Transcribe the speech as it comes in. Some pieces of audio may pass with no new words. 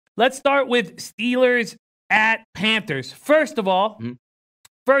Let's start with Steelers at Panthers. First of all,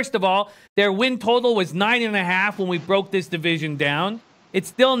 their win total was 9.5 when we broke this division down. It's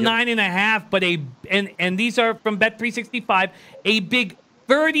still 9.5, but and these are from Bet365, a big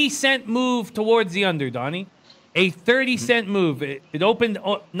 30-cent move towards the under, Donnie. A 30-cent move. It opened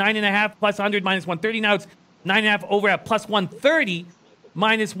 9.5 plus 100 minus 130. Now it's 9.5 over at plus 130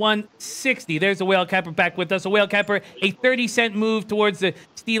 minus 160. There's a whale capper back with us. A whale capper, a 30-cent move towards the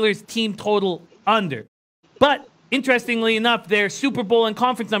Steelers team total under. But interestingly enough, their Super Bowl and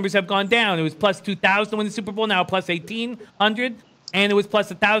conference numbers have gone down. It was plus 2,000 to win the Super Bowl, now plus 1,800. And it was plus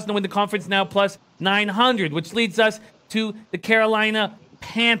 1,000 to win the conference, now plus 900, which leads us to the Carolina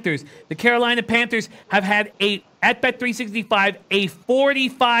Panthers. The Carolina Panthers have had at Bet365, a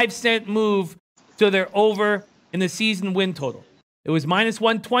 45-cent move to their over in the season win total. It was minus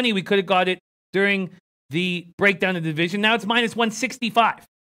 120. We could have got it during the breakdown of the division. Now it's minus 165.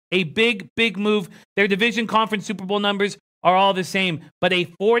 A big, big move. Their division conference Super Bowl numbers are all the same, but a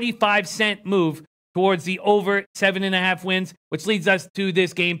 45-cent move towards the over 7.5 wins, which leads us to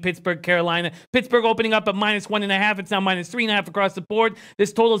this game, Pittsburgh, Carolina. Pittsburgh opening up at minus 1.5. It's now minus 3.5 across the board.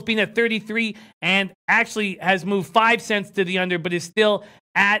 This total has been at 33 and actually has moved 5 cents to the under, but is still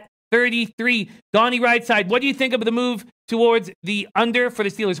at 33. Donnie Rightside, what do you think of the move towards the under for the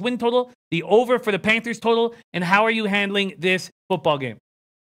Steelers win total, the over for the Panthers total, and how are you handling this football game?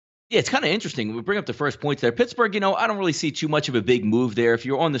 Yeah, it's kind of interesting. We bring up the first points there. Pittsburgh, I don't really see too much of a big move there. If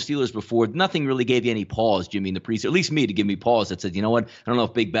you're on the Steelers before, nothing really gave you any pause, Jimmy, in the preseason. At least me, to give me pause that said, you know what? I don't know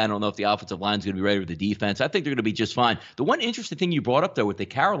if Big Ben, I don't know if the offensive line is going to be ready with the defense. I think they're going to be just fine. The one interesting thing you brought up, though, with the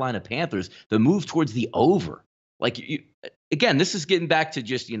Carolina Panthers, the move towards the over. Again, this is getting back to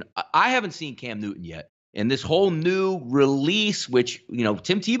just, I haven't seen Cam Newton yet. And this whole new release, which,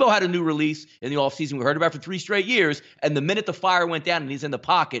 Tim Tebow had a new release in the offseason we heard about for 3 straight years. And the minute the fire went down and he's in the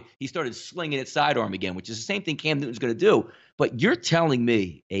pocket, he started slinging it sidearm again, which is the same thing Cam Newton's going to do. But you're telling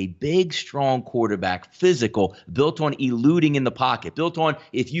me a big, strong quarterback, physical, built on eluding in the pocket, built on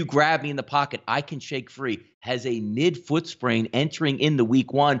if you grab me in the pocket, I can shake free, has a mid-foot sprain entering into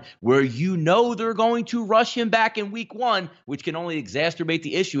week 1 where they're going to rush him back in week 1, which can only exacerbate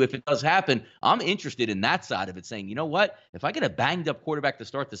the issue if it does happen. I'm interested in that side of it, saying, you know what? If I get a banged-up quarterback to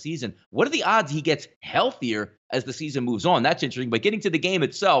start the season, what are the odds he gets healthier as the season moves on? That's interesting. But getting to the game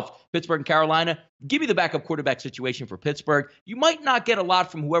itself, Pittsburgh and Carolina, give me the backup quarterback situation for Pittsburgh. You might not get a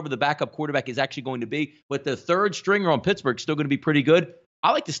lot from whoever the backup quarterback is actually going to be, but the third stringer on Pittsburgh is still going to be pretty good.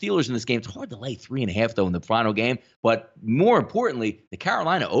 I like the Steelers in this game. It's hard to lay 3.5, though, in the final game. But more importantly, the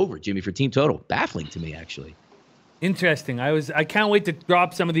Carolina over, Jimmy, for team total. Baffling to me, actually. Interesting. I can't wait to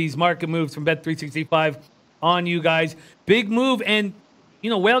drop some of these market moves from Bet365 on you guys. Big move. And,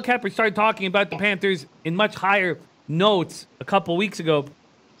 Whale Capper started talking about the Panthers in much higher notes a couple weeks ago.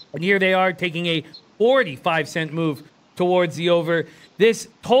 And here they are taking a 45-cent move towards the over. This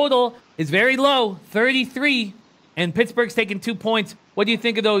total is very low, 33, and Pittsburgh's taking 2 points. What do you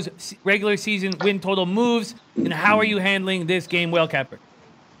think of those regular season win total moves, and how are you handling this game, Whale Capper?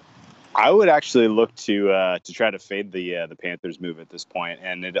 I would actually look to try to fade the Panthers move at this point,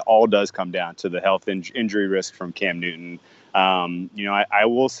 and it all does come down to the health injury risk from Cam Newton. I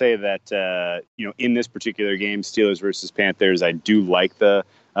will say that in this particular game, Steelers versus Panthers, I do like the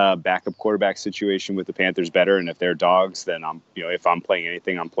backup quarterback situation with the Panthers better. And if they're dogs, then if I'm playing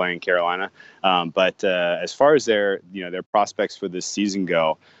anything, I'm playing Carolina. But as far as their prospects for this season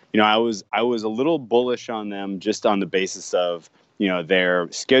go, I was a little bullish on them just on the basis of, their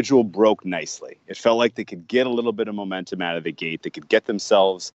schedule broke nicely. It felt like they could get a little bit of momentum out of the gate. They could get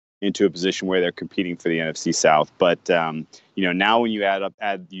themselves into a position where they're competing for the NFC South. But, now when you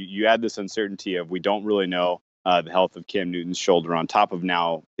add this uncertainty of we don't really know the health of Cam Newton's shoulder on top of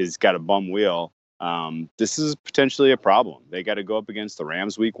now he's got a bum wheel. This is potentially a problem. They got to go up against the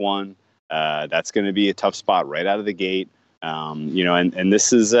Rams week 1. That's going to be a tough spot right out of the gate. And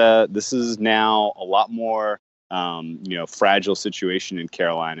this is now a lot more, fragile situation in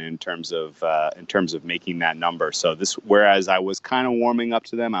Carolina in terms of making that number. So whereas I was kind of warming up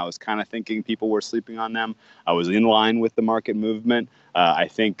to them, I was kind of thinking people were sleeping on them. I was in line with the market movement. I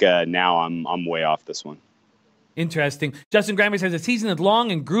think now I'm way off this one. Interesting. Justin Grammer says the season is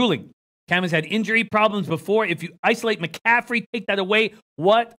long and grueling. Cam has had injury problems before. If you isolate McCaffrey, take that away,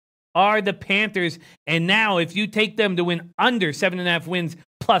 what are the Panthers? And now if you take them to win under 7.5 wins,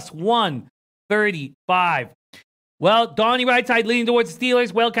 plus 135. Well, Donnie Rightside leaning towards the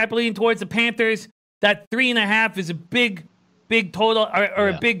Steelers. Well, Capper leaning towards the Panthers. That 3.5 is a big total or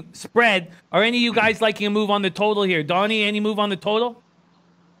a big spread. Are any of you guys liking a move on the total here? Donnie, any move on the total?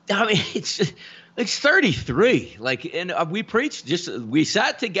 I mean, it's It's 33. Like, and we preached, we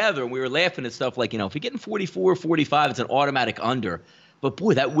sat together and we were laughing at stuff like, if you're getting 44, 45, it's an automatic under. But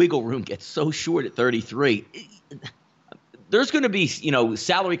boy, that wiggle room gets so short at 33. There's going to be,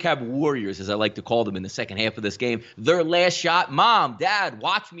 salary cap warriors, as I like to call them, in the second half of this game. Their last shot, Mom, Dad,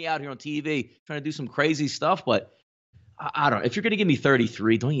 watch me out here on TV trying to do some crazy stuff. But I don't know. If you're going to give me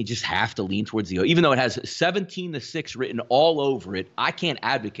 33, don't you just have to lean towards the, even though it has 17-6 written all over it, I can't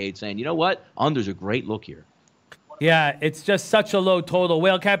advocate saying, you know what? Under's a great look here. Yeah, it's just such a low total.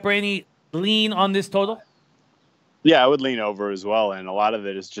 Whale Cat Brainy, lean on this total? Yeah, I would lean over as well. And a lot of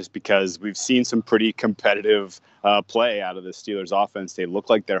it is just because we've seen some pretty competitive play out of the Steelers offense. They look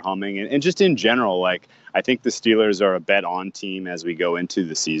like they're humming. And just in general, I think the Steelers are a bet on team as we go into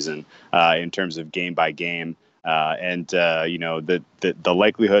the season in terms of game by game. The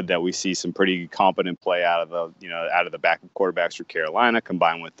likelihood that we see some pretty competent play out of the backup quarterbacks for Carolina,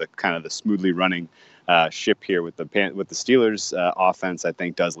 combined with the kind of the smoothly running ship here with the Steelers offense, I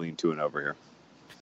think does lean to an over here.